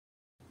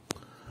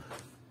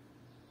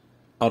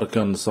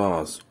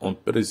Arkansas on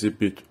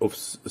precipice of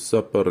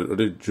super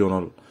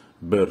regional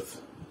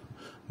berth.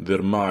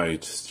 There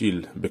might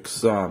still be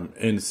some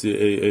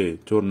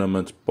NCAA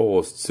Tournament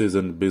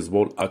postseason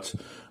baseball at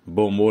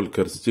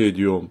Baum-Walker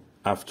Stadium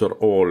after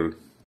all.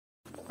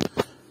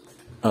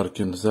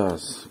 Arkansas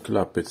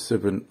clapped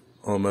 7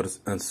 homers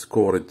and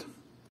scored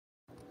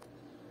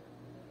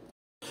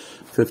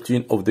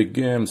 15 of the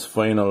game's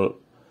final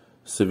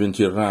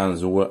 70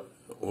 runs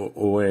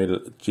while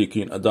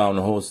taking down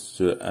hosts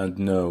and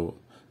now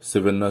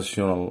 7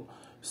 national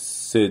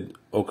said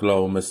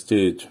Oklahoma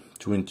State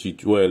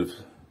 2012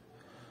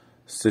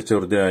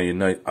 Saturday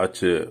night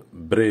at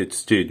Brett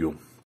Stadium.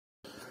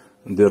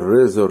 The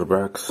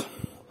Razorbacks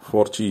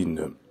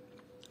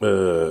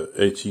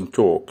 14-18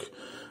 took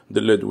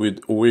the lead with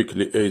a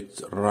weekly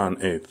 8-run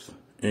 8th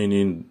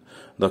inning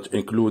that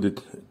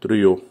included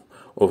trio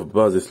of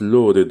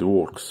bases-loaded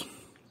walks.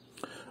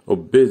 A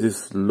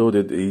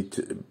bases-loaded it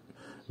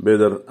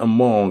better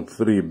among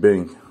 3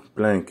 being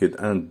Blanket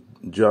and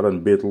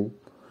Jalen Battles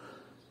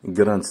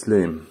grand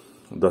slam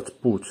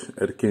that put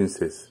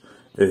Arkansas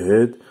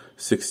ahead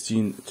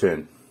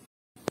 16-10.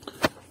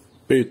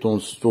 Peyton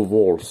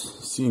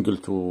Stovall's single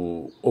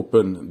to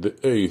open the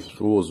 8th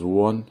was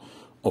one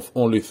of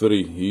only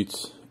 3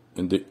 hits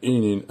in the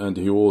inning, and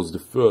he was the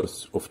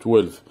first of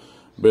 12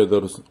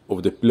 batters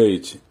of the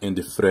plate in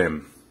the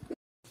frame.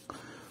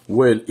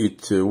 Well,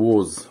 it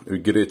was a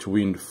great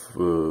win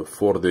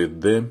for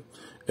them,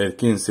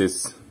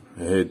 Arkansas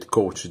head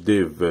coach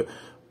Dave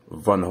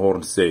Van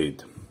Horn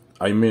said.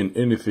 I mean,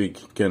 anything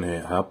can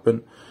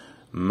happen,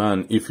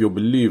 man, if you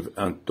believe,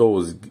 and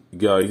those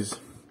guys,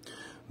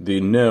 they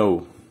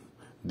know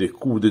they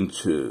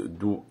couldn't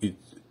do it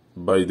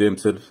by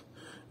themselves.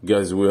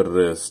 Guys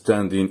were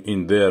standing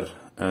in there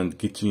and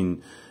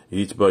getting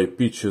hit by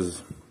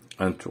pitches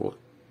and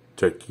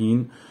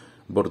taking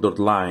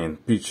borderline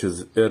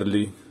pitches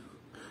early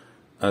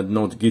and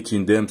not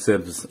getting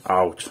themselves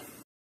out.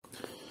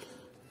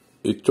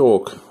 It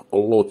took a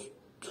lot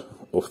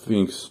of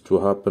things to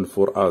happen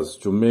for us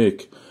to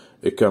make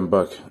a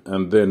comeback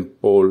and then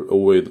pull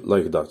away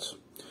like that.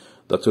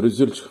 That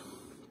result,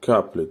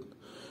 coupled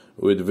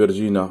with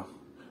Virginia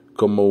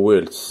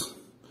Commonwealth's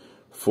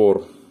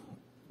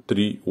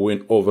 4-3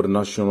 win over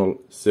National,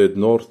 said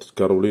North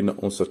Carolina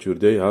on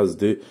Saturday, has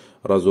the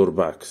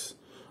Razorbacks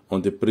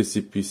on the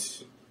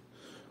precipice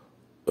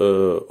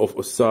of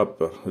a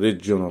super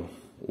regional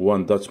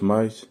one that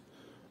might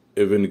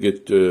even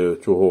get to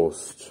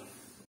host.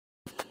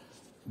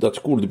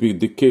 That could be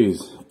the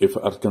case if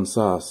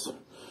Arkansas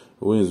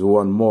wins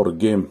one more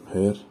game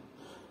here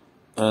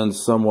and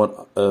someone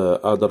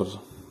other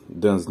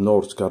than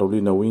North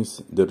Carolina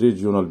wins the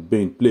regional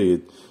being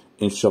played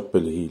in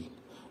Chapel Hill.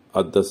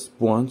 At this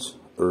point,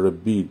 a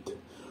repeat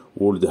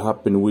would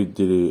happen with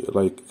the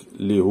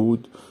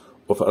likelihood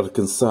of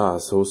Arkansas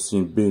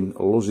hosting being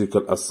a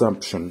logical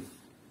assumption.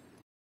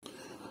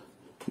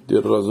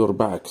 The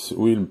Razorbacks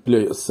will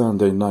play a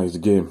Sunday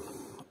night game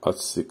at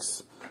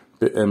 6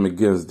 p.m.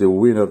 against the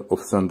winner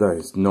of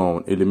Sunday's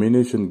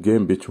non-elimination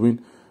game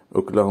between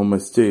Oklahoma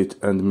State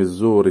and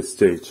Missouri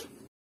State.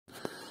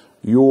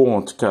 You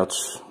won't catch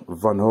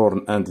Van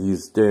Horn and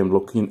his team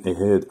looking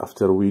ahead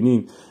after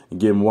winning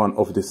Game 1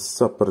 of the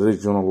Super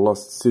Regional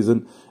last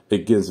season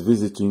against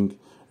visiting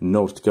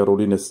North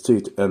Carolina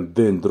State and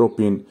then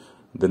dropping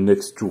the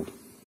next 2.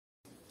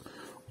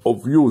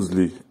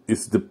 Obviously,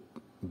 it's the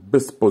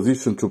best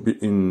position to be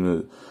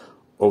in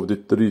of the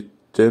 3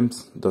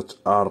 teams that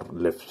are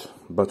left,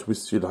 but we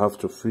still have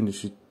to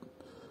finish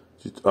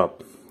it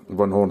up,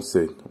 Van Horn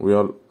said.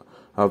 We'll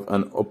have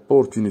an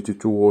opportunity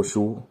to watch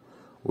who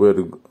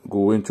we're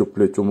going to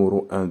play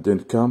tomorrow and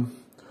then come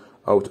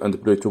out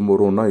and play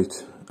tomorrow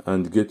night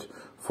and get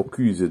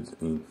focused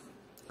in.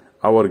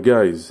 Our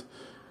guys,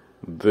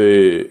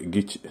 they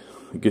get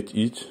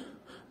it.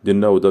 They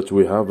know that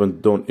we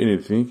haven't done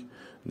anything.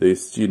 They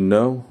still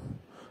know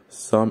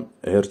some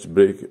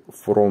heartbreak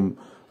from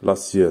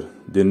last year.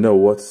 They know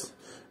what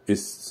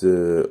it's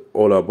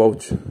all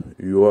about.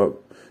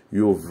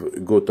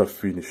 You've got to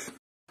finish.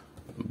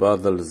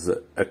 Battles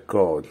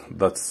echoed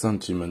that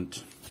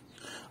sentiment.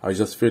 I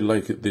just feel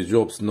like the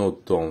job's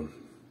not done.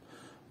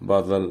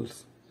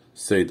 Battles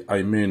said,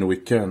 I mean, we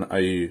can.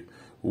 I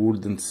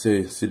wouldn't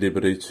say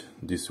celebrate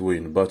this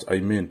win, but I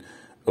mean,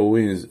 a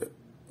win's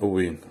a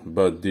win,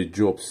 but the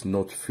job's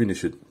not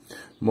finished.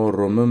 More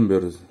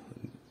remember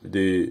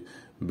the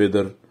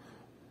better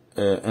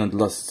and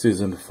last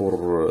season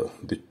for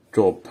the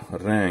top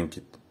ranked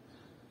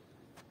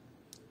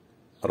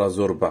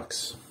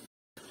Razorbacks.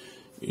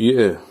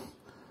 Yeah,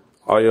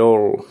 I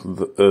all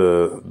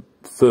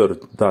third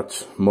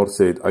that more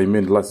said. I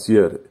mean, last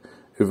year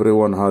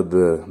everyone had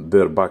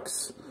their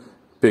backs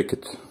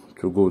picked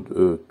to go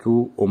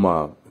to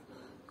Omaha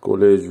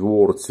College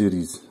World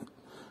Series,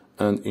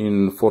 and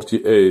in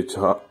 48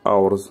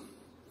 hours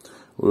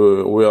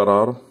we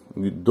are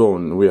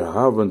done. We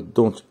haven't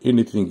done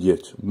anything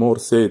yet. Moore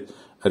said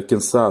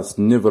Arkansas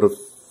never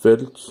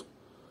felt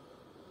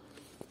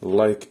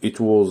like it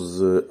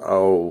was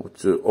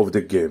out of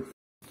the game.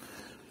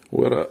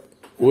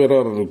 We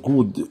are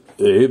good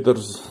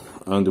hitters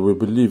and we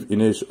believe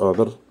in each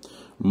other,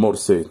 Moore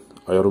said.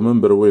 I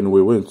remember when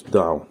we went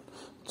down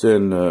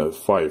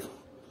 10-5.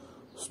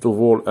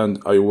 Stovall and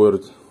I were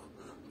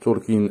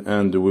talking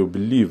and we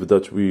believed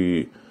that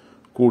we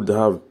could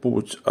have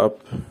put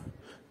up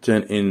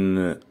 10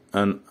 in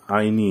an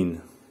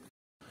inning.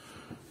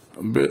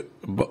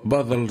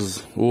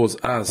 Battles was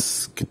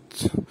asked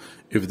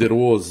if there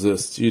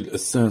was still a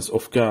sense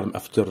of calm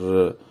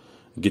after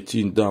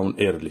getting down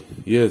early.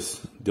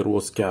 Yes, there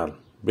was calm.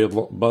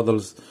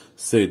 Battles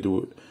said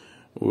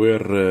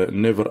we're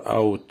never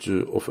out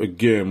of a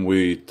game.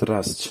 We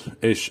trust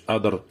each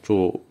other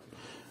to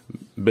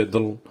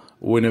battle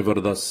whenever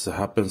that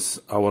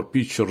happens. Our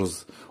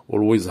pitchers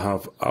always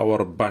have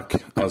our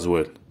back as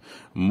well.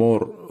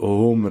 More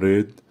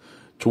homered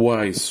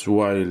twice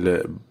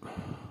while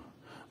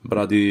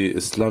Brady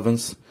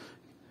Slavens,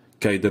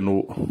 Caden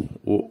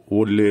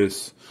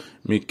Wallace,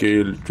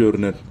 Michael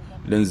Turner,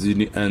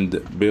 Lanzini and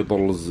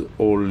Battles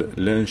all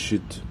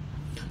launched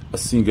a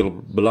single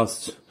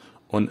blast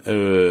on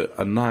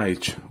a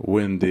night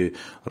when the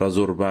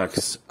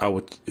Razorbacks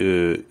out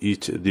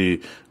eat the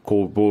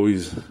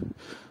Cowboys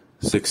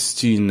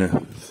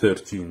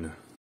 16-13.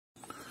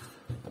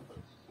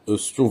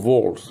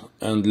 Stovall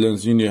and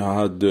Lanzini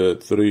had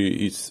 3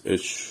 hits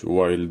each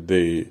while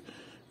they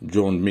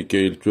joined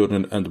Michael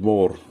Turner and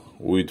Moore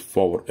with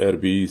 4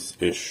 RBIs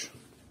each.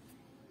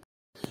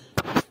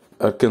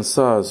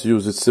 Arkansas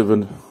used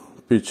 7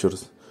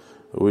 pitchers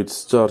with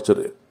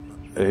starter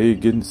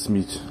Hagen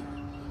Smith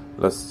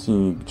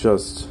lasting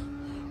just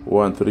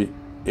 1-3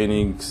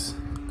 innings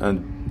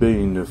and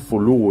being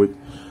followed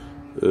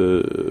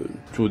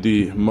to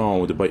the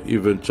mound by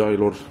Evan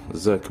Taylor,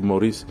 Zach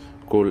Morris,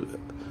 Cole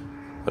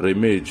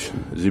Ramage,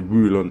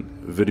 Zebulon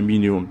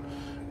Verminion,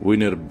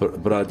 winner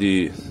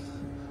Brady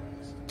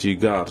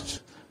Tigard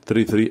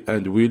 3-3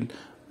 and Will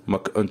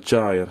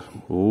McIntyre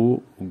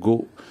who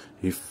go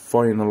his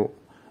final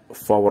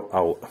 4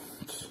 out.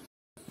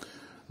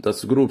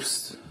 That group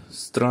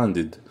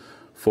stranded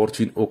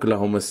 14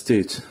 Oklahoma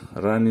State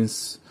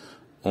runnings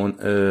on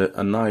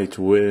a night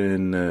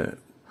when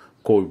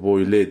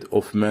Cowboy led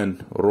off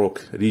man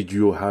Rock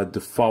Riggio had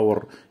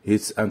 4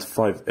 hits and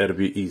 5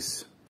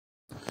 RBIs.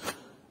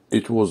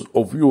 It was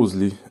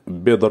obviously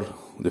better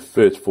the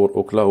fate for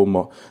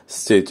Oklahoma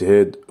State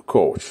head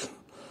coach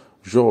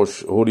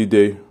Josh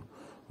Holliday,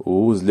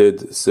 who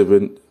led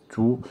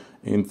 7-2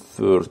 in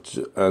third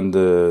and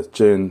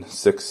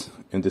 10-6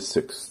 in the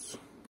sixth.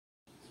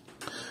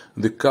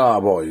 The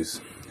Cowboys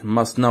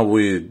must now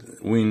win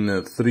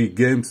 3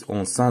 games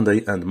on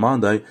Sunday and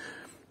Monday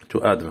to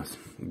advance.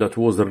 That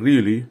was a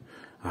really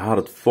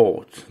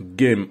hard-fought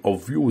game,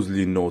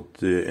 obviously not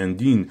the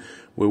ending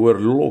we were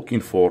looking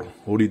for.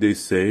 Holiday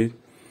said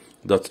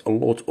that's a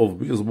lot of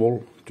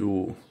baseball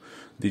to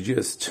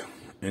digest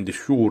in the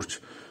short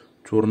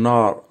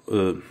turnaround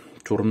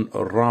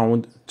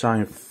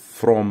time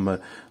from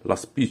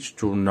last pitch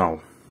to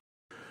now.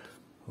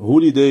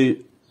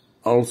 Holiday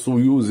also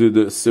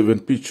used 7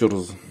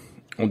 pitchers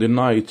on the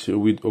night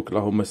with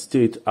Oklahoma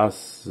State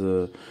as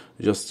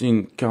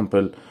Justin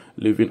Campbell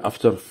leaving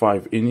after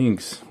 5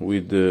 innings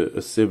with a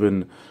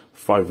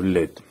 7-5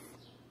 lead.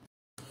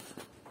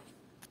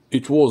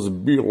 It was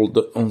built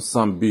on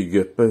some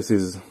big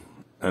passes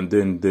and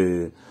then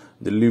they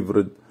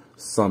delivered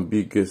some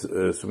big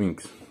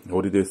swings,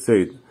 Holiday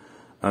said,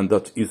 and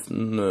that is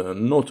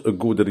not a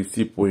good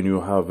recipe when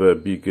you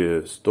have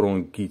big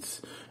strong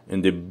kids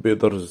in the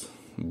batter's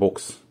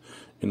box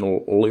in a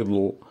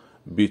little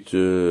bit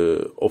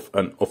of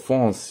an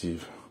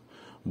offensive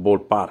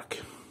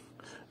ballpark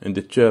in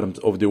the terms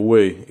of the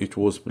way it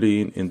was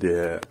playing in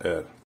the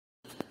air.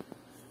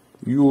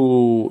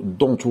 You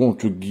don't want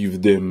to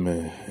give them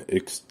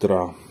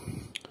extra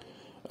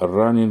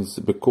runnings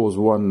because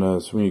one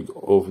swing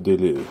of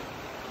the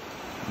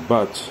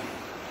bat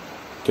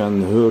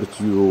can hurt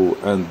you,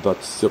 and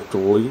that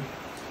certainly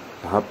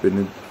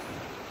happened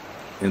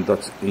in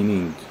that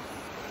inning.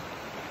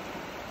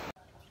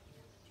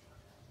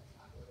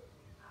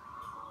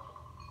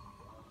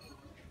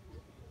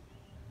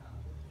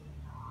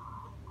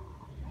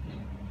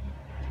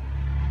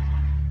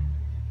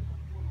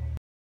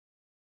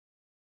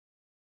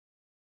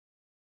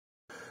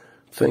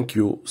 Thank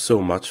you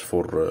so much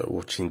for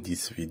watching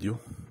this video,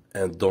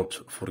 and don't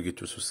forget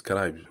to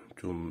subscribe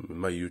to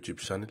my YouTube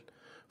channel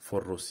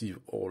for receive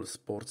all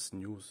sports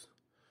news.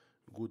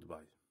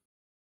 Goodbye.